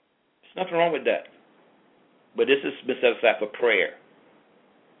 There's nothing wrong with that. But this has been set aside for prayer,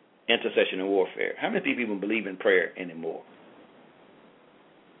 intercession, and warfare. How many people even believe in prayer anymore?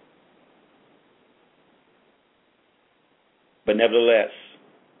 But nevertheless,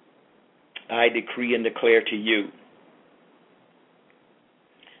 I decree and declare to you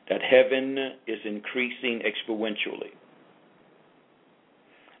that heaven is increasing exponentially.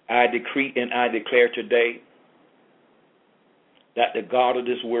 I decree and I declare today that the God of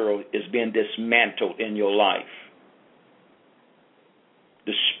this world is being dismantled in your life.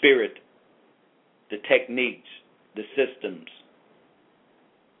 The spirit, the techniques, the systems,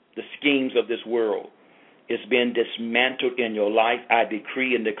 the schemes of this world is being dismantled in your life. I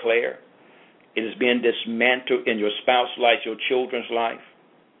decree and declare it is being dismantled in your spouse's life, your children's life.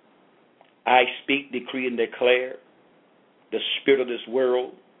 I speak, decree, and declare the spirit of this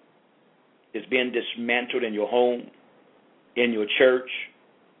world is being dismantled in your home, in your church,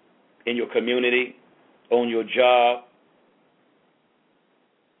 in your community, on your job.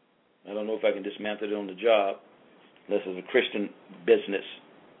 I don't know if I can dismantle it on the job unless it's a Christian business.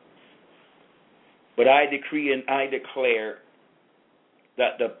 But I decree and I declare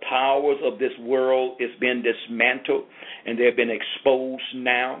that the powers of this world is being dismantled and they've been exposed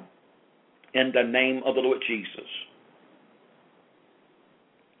now in the name of the Lord Jesus.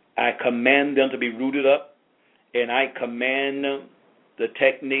 I command them to be rooted up, and I command the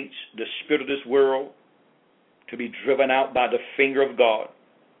techniques, the spirit of this world to be driven out by the finger of God.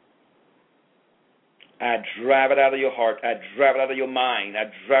 I drive it out of your heart. I drive it out of your mind.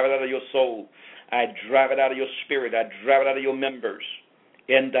 I drive it out of your soul. I drive it out of your spirit. I drive it out of your members.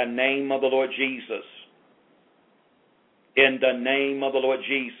 In the name of the Lord Jesus. In the name of the Lord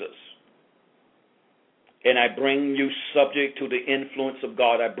Jesus. And I bring you subject to the influence of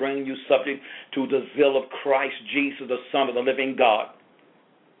God. I bring you subject to the zeal of Christ Jesus, the Son of the living God.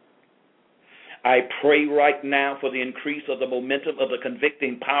 I pray right now for the increase of the momentum of the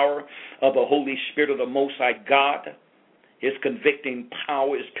convicting power of the Holy Spirit of the Most High God. His convicting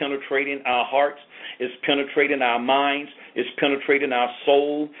power is penetrating our hearts, is penetrating our minds, is penetrating our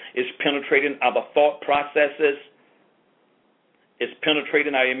soul, is penetrating our thought processes, is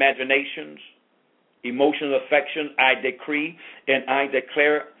penetrating our imaginations, emotions, affections. I decree and I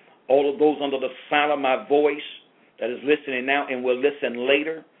declare all of those under the sound of my voice that is listening now and will listen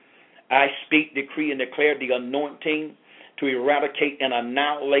later. I speak, decree, and declare the anointing to eradicate and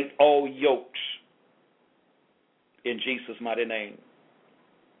annihilate all yokes in Jesus' mighty name.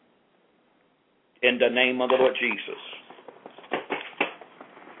 In the name of the Lord Jesus.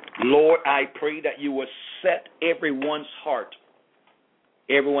 Lord, I pray that you will set everyone's heart,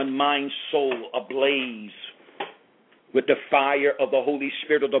 everyone's mind, soul ablaze with the fire of the Holy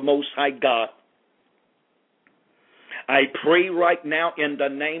Spirit of the Most High God. I pray right now in the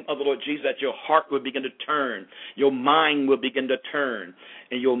name of the Lord Jesus that your heart will begin to turn, your mind will begin to turn,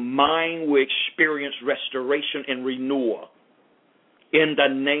 and your mind will experience restoration and renewal in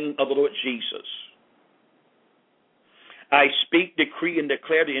the name of the Lord Jesus. I speak, decree, and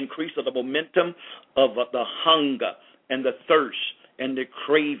declare the increase of the momentum of the hunger and the thirst and the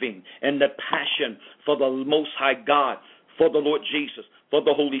craving and the passion for the Most High God, for the Lord Jesus, for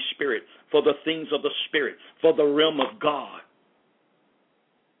the Holy Spirit, for the things of the Spirit, for the realm of God,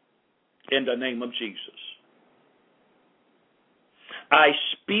 in the name of Jesus. I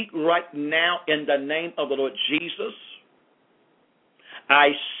speak right now in the name of the Lord Jesus. I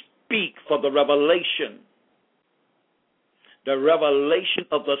speak for the revelation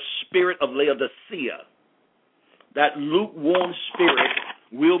of the spirit of Laodicea. That lukewarm spirit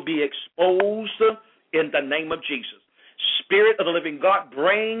will be exposed in the name of Jesus. Spirit of the living God,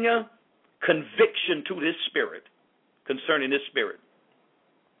 bring conviction to this spirit concerning this spirit.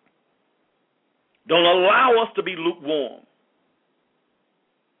 Don't allow us to be lukewarm.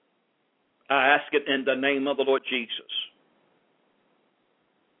 I ask it in the name of the Lord Jesus.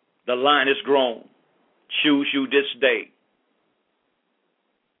 The line is grown. Choose you this day.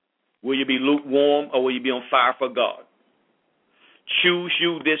 Will you be lukewarm or will you be on fire for God? Choose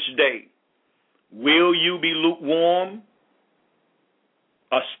you this day. Will you be lukewarm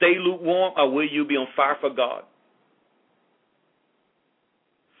or stay lukewarm, or will you be on fire for God?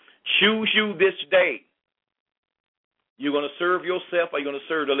 Choose you this day. You're going to serve yourself or you're going to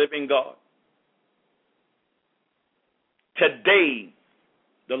serve the living God. Today,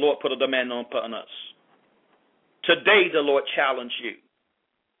 the Lord put a demand upon us. Today, the Lord challenged you.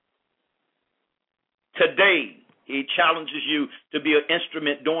 Today, He challenges you to be an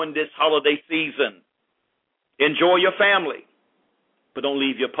instrument during this holiday season. Enjoy your family, but don't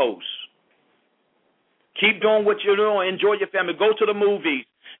leave your post. Keep doing what you're doing. Enjoy your family. Go to the movies.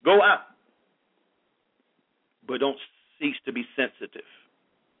 Go out. But don't cease to be sensitive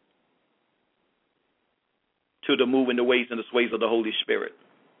to the move and the ways and the sways of the Holy Spirit.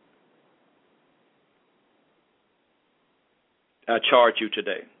 I charge you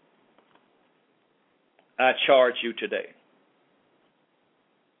today. I charge you today.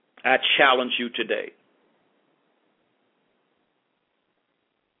 I challenge you today.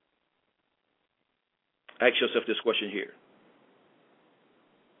 Ask yourself this question here.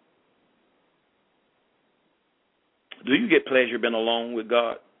 Do you get pleasure being alone with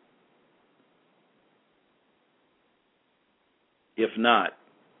God? If not,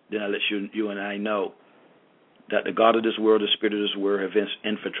 then I let you and I know that the God of this world, the spirit of this world have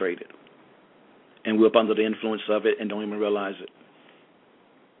infiltrated. And we're up under the influence of it and don't even realize it.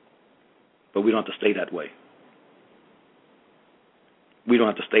 But we don't have to stay that way. We don't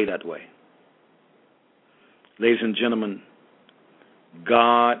have to stay that way. Ladies and gentlemen,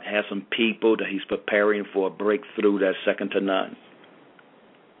 God has some people that He's preparing for a breakthrough that's second to none.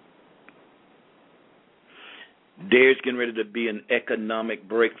 There's getting ready to be an economic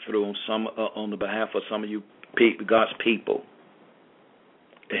breakthrough on the behalf of some of you God's people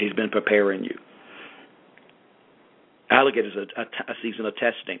that He's been preparing you. I look at it as a season of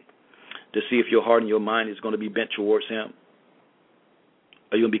testing to see if your heart and your mind is going to be bent towards Him.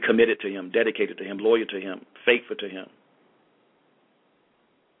 Are you going to be committed to Him, dedicated to Him, loyal to Him, faithful to Him?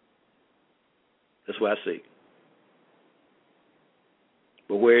 That's what I see.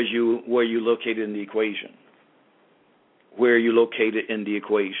 But where are you located in the equation? Where are you located in the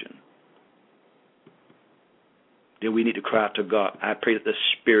equation? Then we need to cry out to God. I pray that the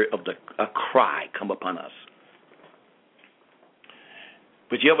spirit of a cry come upon us.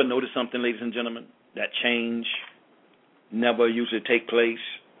 But you ever notice something, ladies and gentlemen? That change never usually take place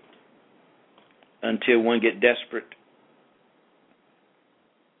until one get desperate.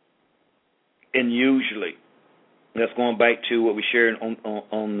 And usually, that's going back to what we shared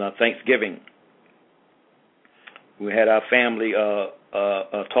on Thanksgiving. We had our family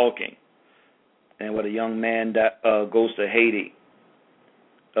talking, and with a young man that goes to Haiti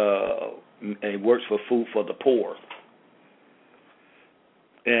and works for Food for the Poor.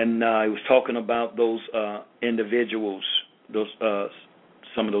 And he was talking about those individuals,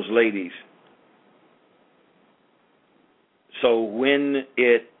 some of those ladies. So when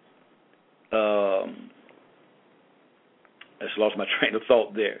it, I just lost my train of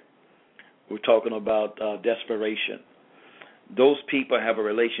thought there. We're talking about desperation. Those people have a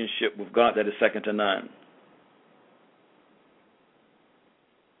relationship with God that is second to none.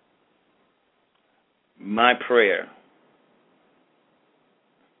 My prayer,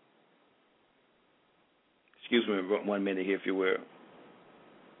 excuse me 1 minute here, if you will.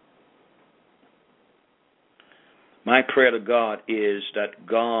 My prayer to God is that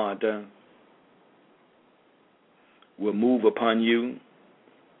God will move upon you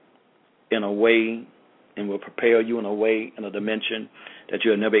in a way and will prepare you in a way, in a dimension that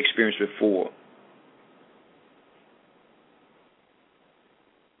you have never experienced before.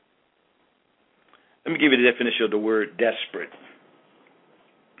 Let me give you the definition of the word desperate.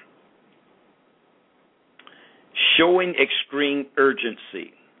 Showing extreme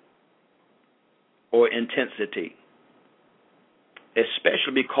urgency or intensity,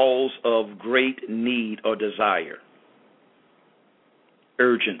 especially because of great need or desire.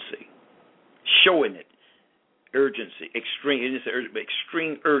 Urgency. Showing it. Urgency.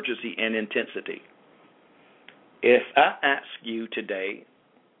 Extreme urgency and intensity. If I ask you today,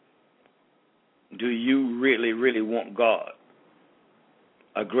 do you really, really want God?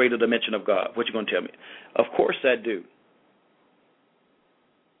 A greater dimension of God? What you going to tell me? Of course I do.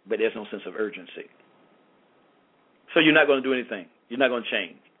 But there's no sense of urgency. So you're not going to do anything. You're not going to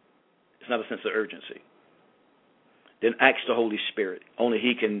change. It's not a sense of urgency. Then ask the Holy Spirit. Only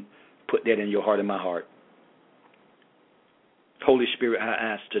He can put that in your heart and my heart. Holy Spirit,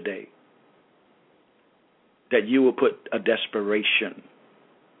 I ask today that you will put a desperation.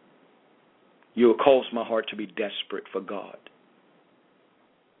 You will cause my heart to be desperate for God.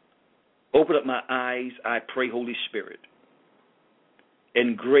 Open up my eyes, I pray, Holy Spirit,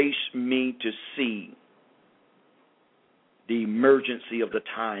 and grace me to see the emergency of the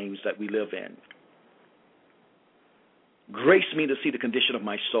times that we live in. Grace me to see the condition of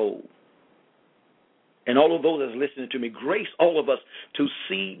my soul. And all of those that are listening to me, grace all of us to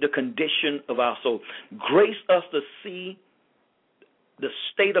see the condition of our soul. Grace us to see the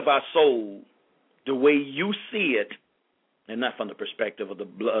state of our soul the way you see it, and not from the perspective of the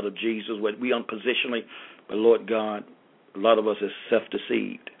blood of Jesus, where we unpositionally, but Lord God, a lot of us is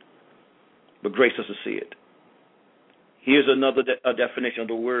self-deceived. But grace us to see it. Here's another definition of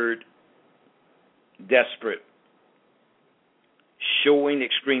the word desperate. Showing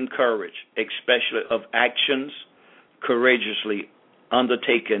extreme courage, especially of actions courageously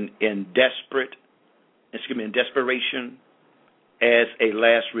undertaken in desperation as a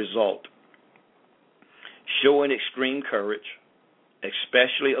last result. Showing extreme courage,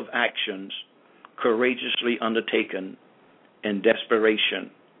 especially of actions courageously undertaken in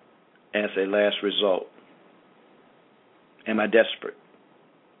desperation as a last result. Am I desperate?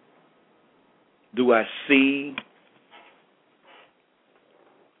 Do I see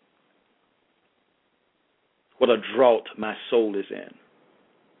what a drought my soul is in?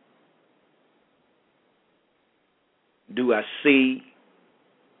 Do I see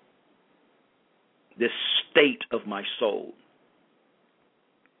this state of my soul?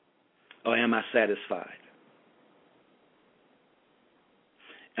 Or am I satisfied?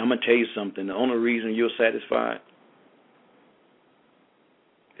 I'm going to tell you something. The only reason you're satisfied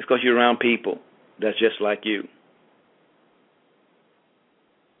is because you're around people that's just like you.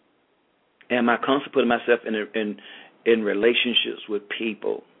 Am I constantly putting myself in relationships with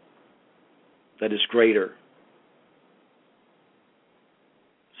people that is greater?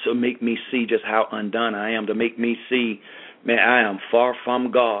 So make me see just how undone I am, to make me see, man, I am far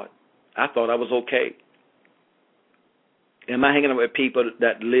from God. I thought I was okay. Am I hanging around with people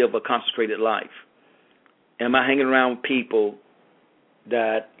that live a consecrated life? Am I hanging around with people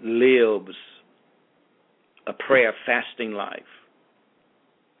that lives a prayer fasting life?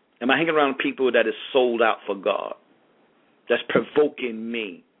 Am I hanging around people that is sold out for God, that's provoking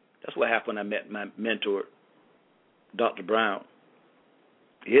me? That's what happened when I met my mentor, Dr. Brown.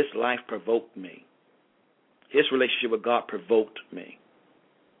 His life provoked me. His relationship with God provoked me.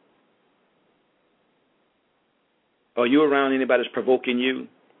 Are you around anybody that's provoking you?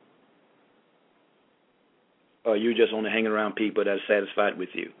 Or are you just only hanging around people that are satisfied with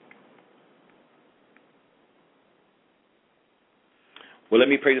you? Well, let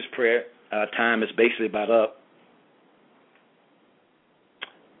me pray this prayer. Our time is basically about up.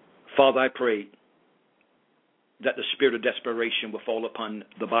 Father, I pray that the spirit of desperation will fall upon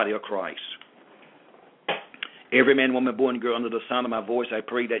the body of Christ. Every man, woman, boy, and girl under the sound of my voice, I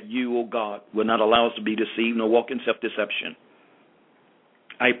pray that you, O God, will not allow us to be deceived nor walk in self-deception.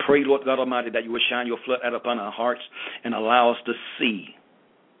 I pray, Lord God Almighty, that you will shine your floodlight upon our hearts and allow us to see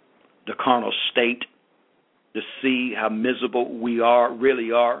the carnal state, to see how miserable we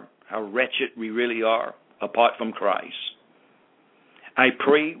really are, how wretched we really are apart from Christ. I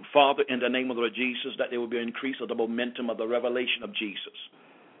pray, Father, in the name of the Lord Jesus, that there will be an increase of the momentum of the revelation of Jesus.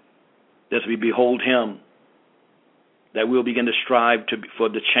 As we behold him, that we'll begin to strive for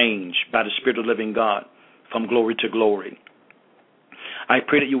the change by the Spirit of the living God from glory to glory. I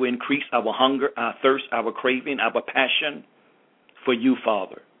pray that you will increase our hunger, our thirst, our craving, our passion for you,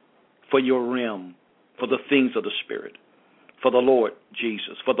 Father, for your realm, for the things of the Spirit, for the Lord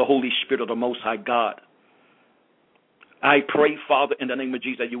Jesus, for the Holy Spirit of the Most High God. I pray, Father, in the name of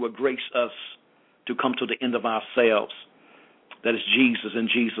Jesus, that you will grace us to come to the end of ourselves. That is Jesus and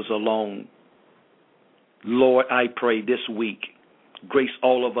Jesus alone. Lord, I pray this week, grace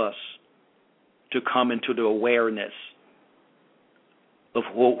all of us to come into the awareness of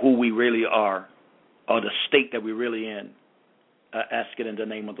who we really are, or the state that we're really in. I ask it in the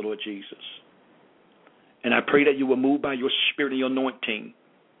name of the Lord Jesus. And I pray that you will move by your Spirit and your anointing.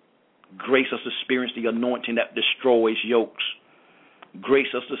 Grace us to experience the anointing that destroys yokes. Grace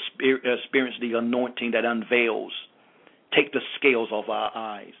us to experience the anointing that unveils. Take the scales off our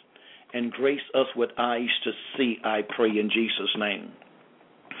eyes. And grace us with eyes to see, I pray in Jesus' name.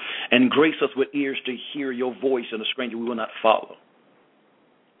 And grace us with ears to hear your voice, and a stranger we will not follow.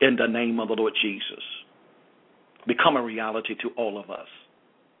 In the name of the Lord Jesus. Become a reality to all of us.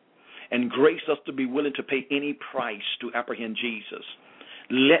 And grace us to be willing to pay any price to apprehend Jesus.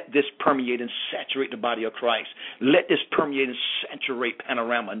 Let this permeate and saturate the body of Christ. Let this permeate and saturate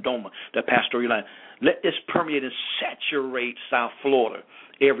Panorama and Doma, the pastoral line. Let this permeate and saturate South Florida.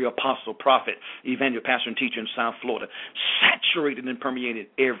 Every apostle, prophet, evangelist, pastor, and teacher in South Florida. Saturated and permeated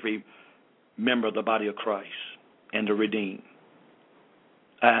every member of the body of Christ and the redeemed.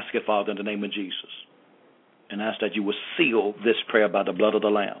 I ask it, Father, in the name of Jesus, and ask that you will seal this prayer by the blood of the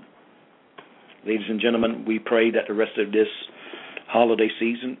Lamb. Ladies and gentlemen, we pray that the rest of this holiday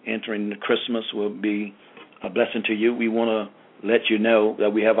season, entering the Christmas, will be a blessing to you. We want to let you know that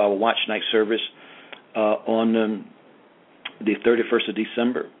we have our watch night service on the 31st of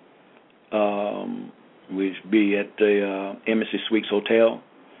December. We'll be at the Embassy Suites Hotel,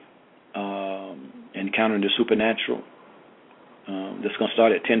 encountering the supernatural. That's going to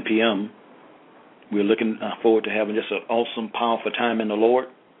start at 10 p.m. We're looking forward to having just an awesome, powerful time in the Lord,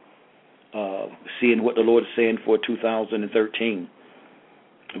 seeing what the Lord is saying for 2013.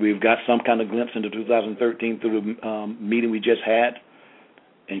 We've got some kind of glimpse into 2013 through the meeting we just had,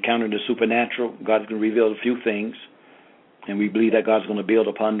 encountering the supernatural. God's going to reveal a few things, and we believe that God's going to build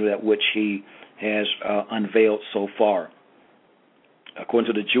upon that which He has unveiled so far.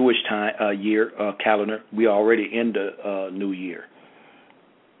 According to the Jewish year calendar, we are already in the new year.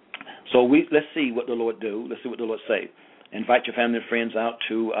 So let's see what the Lord do. Let's see what the Lord say. Invite your family and friends out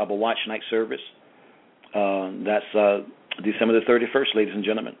to our watch night service. That's December the 31st, ladies and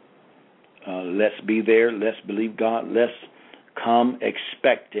gentlemen. Let's be there. Let's believe God. Let's come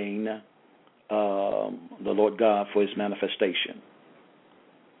expecting the Lord God for His manifestation.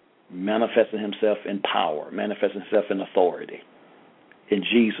 Manifesting Himself in power. Manifesting Himself in authority. And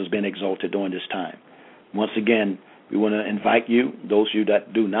Jesus being exalted during this time. Once again, we want to invite you, those of you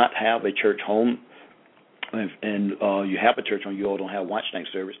that do not have a church home, and you have a church home, you all don't have watch night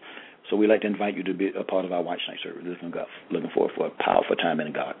service. So we'd like to invite you to be a part of our watch night service. Looking forward for a powerful time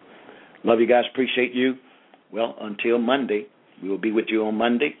in God. Love you guys. Appreciate you. Well, until Monday, we will be with you on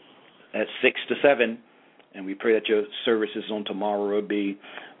Monday at 6 to 7. And we pray that your services on tomorrow will be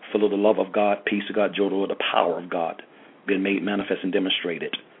full of the love of God, peace of God, joy of the power of God being made manifest and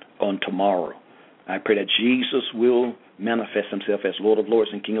demonstrated on tomorrow. I pray that Jesus will manifest Himself as Lord of Lords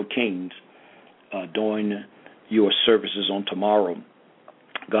and King of Kings during your services on tomorrow.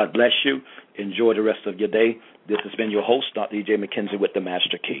 God bless you. Enjoy the rest of your day. This has been your host, Dr. E.J. McKenzie with the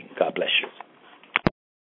Master Key. God bless you.